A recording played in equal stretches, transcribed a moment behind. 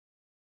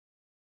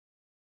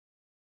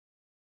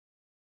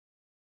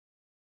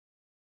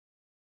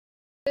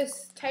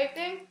This tape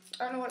thing,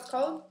 I don't know what it's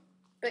called,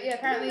 but yeah,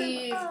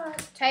 apparently you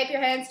tape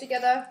your hands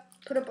together,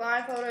 put a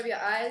blindfold over your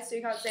eyes so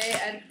you can't see,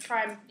 and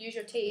try and use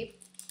your teeth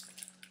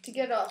to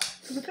get it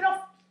off. Rip it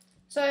off.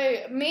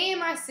 So me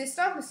and my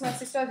sister, this is my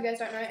sister if you guys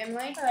don't know,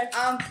 Emily.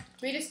 Hello.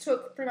 We just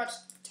took pretty much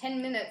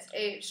 10 minutes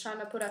each trying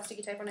to put our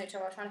sticky tape on each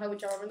other, trying to help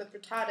each other. We looked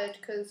retarded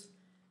because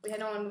we had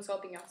no one was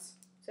helping us.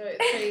 So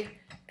it's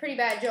pretty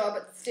bad job,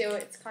 but still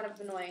it's kind of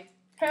annoying.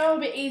 Her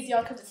will be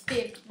easier because it's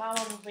thin. My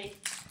one will be.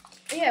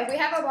 Yeah, we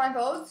have our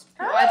blindfolds.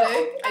 Oh, I do.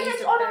 And use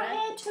it's a on her pen.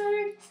 hair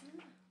too.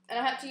 And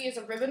I had to use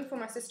a ribbon for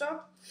my sister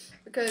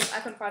because I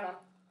couldn't find one.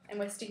 And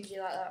we're stingy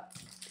like that.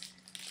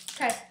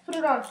 Okay, put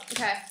it on.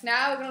 Okay,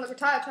 now we're going to look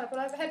retarded trying to put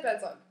our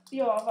headbands on.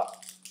 Yeah.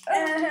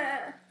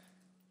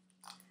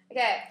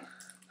 Okay.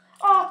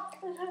 Oh,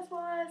 it hurts my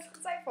eyes.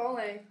 It's like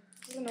falling.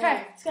 It's annoying.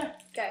 Okay, let's go.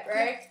 Okay,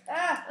 ready?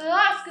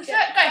 Relax, go.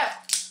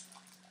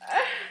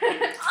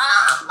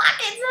 Oh, fuck,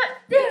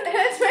 it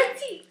hurts my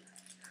teeth.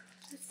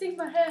 It stings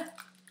my hair.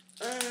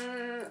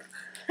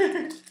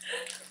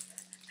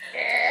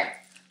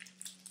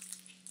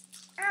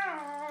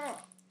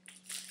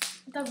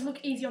 It doesn't look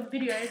easy on the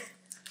video.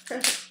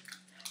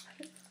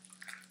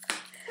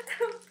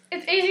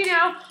 It's easy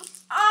now.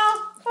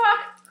 Oh,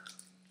 fuck.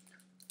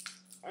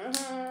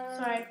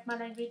 Sorry, my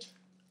language.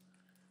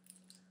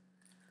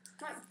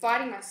 I'm like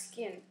biting my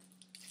skin.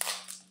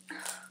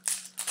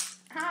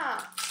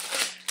 Ah.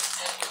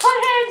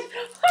 Hot hands.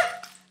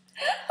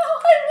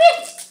 Hot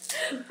wrist.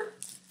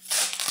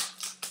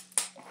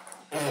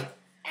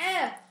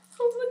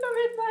 Oh, look, I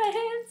ripped my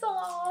hands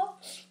off.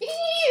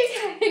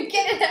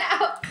 Get it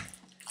out.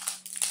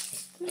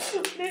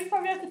 You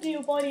probably have to do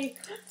your body.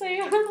 So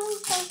you're not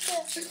so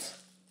good.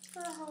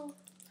 Oh.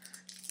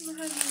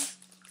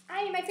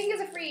 Aye, my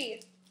fingers are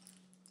free.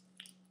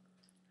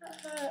 That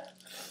hurt.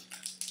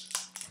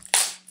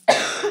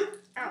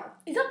 Ow.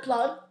 Is that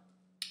blood?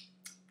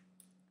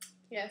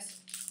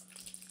 Yes.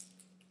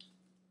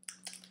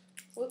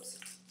 Whoops.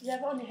 You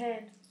have it on your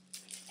hand.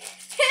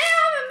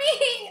 Help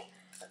me!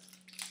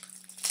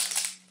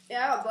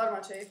 Yeah, I got blood on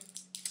my tooth.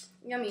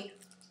 Yummy.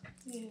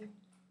 Yeah.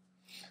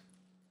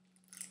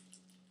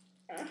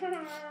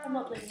 I'm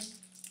not leaving.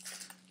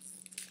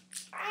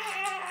 I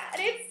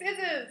need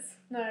scissors.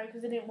 No,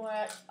 because it didn't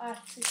work. I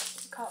have to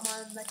cut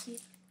mine with my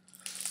teeth.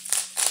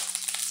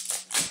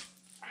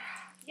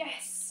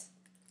 Yes.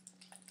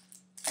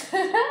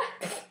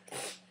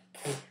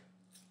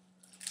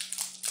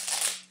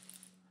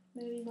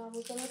 Maybe mine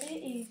was a little bit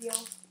easier.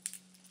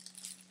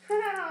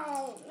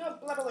 Ow. No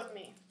blood all over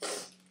me.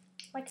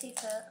 My teeth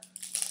hurt.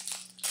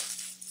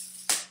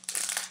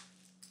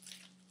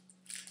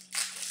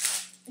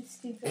 It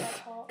stings at that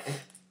part.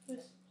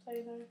 Just so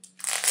you know.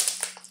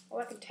 All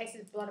I can taste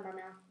is blood in my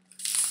mouth.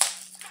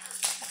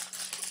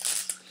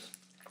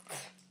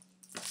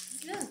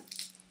 Yeah.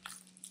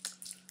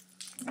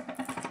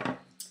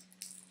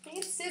 I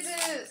need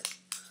scissors.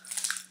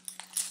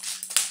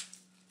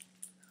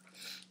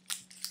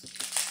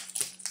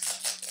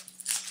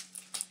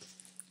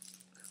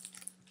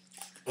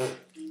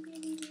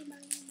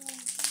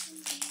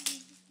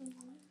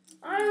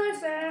 I'm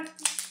almost there.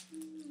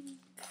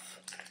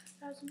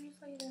 1,000 years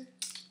later.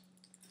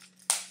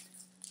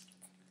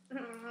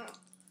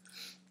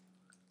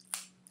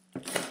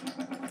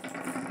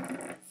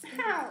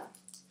 Ow.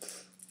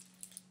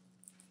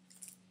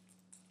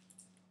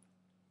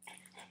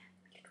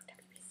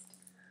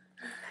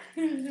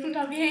 Put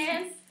up your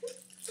hands.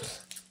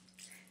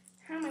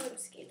 How am I little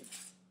skin?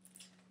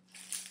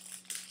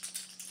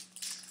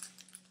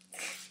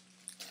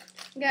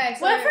 Guys,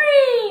 so We're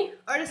free!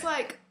 I just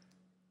like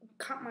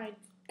cut my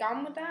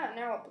gum with that and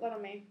now it blood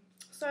on me.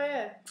 So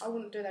yeah, I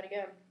wouldn't do that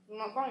again. I'm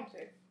not going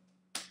to.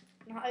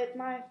 No, it's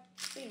my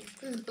thing.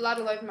 There's blood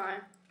all over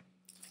my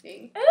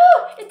thing.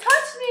 Ew! It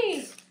touched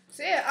me!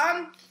 So yeah,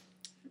 I'm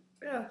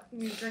gonna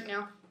drink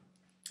now.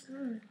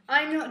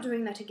 I'm not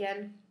doing that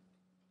again.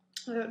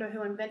 I don't know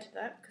who invented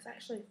that because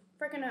actually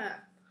freaking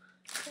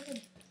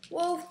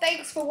Well,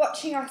 thanks for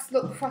watching us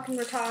look fucking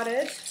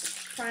retarded,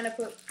 trying to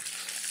put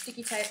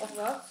sticky tape off of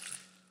us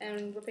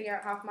and ripping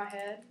out half my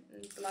head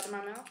and blood in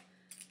my mouth.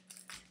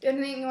 Do you have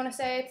anything you want to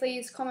say?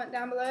 Please comment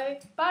down below.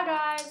 Bye,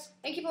 guys.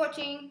 Thank you for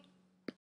watching.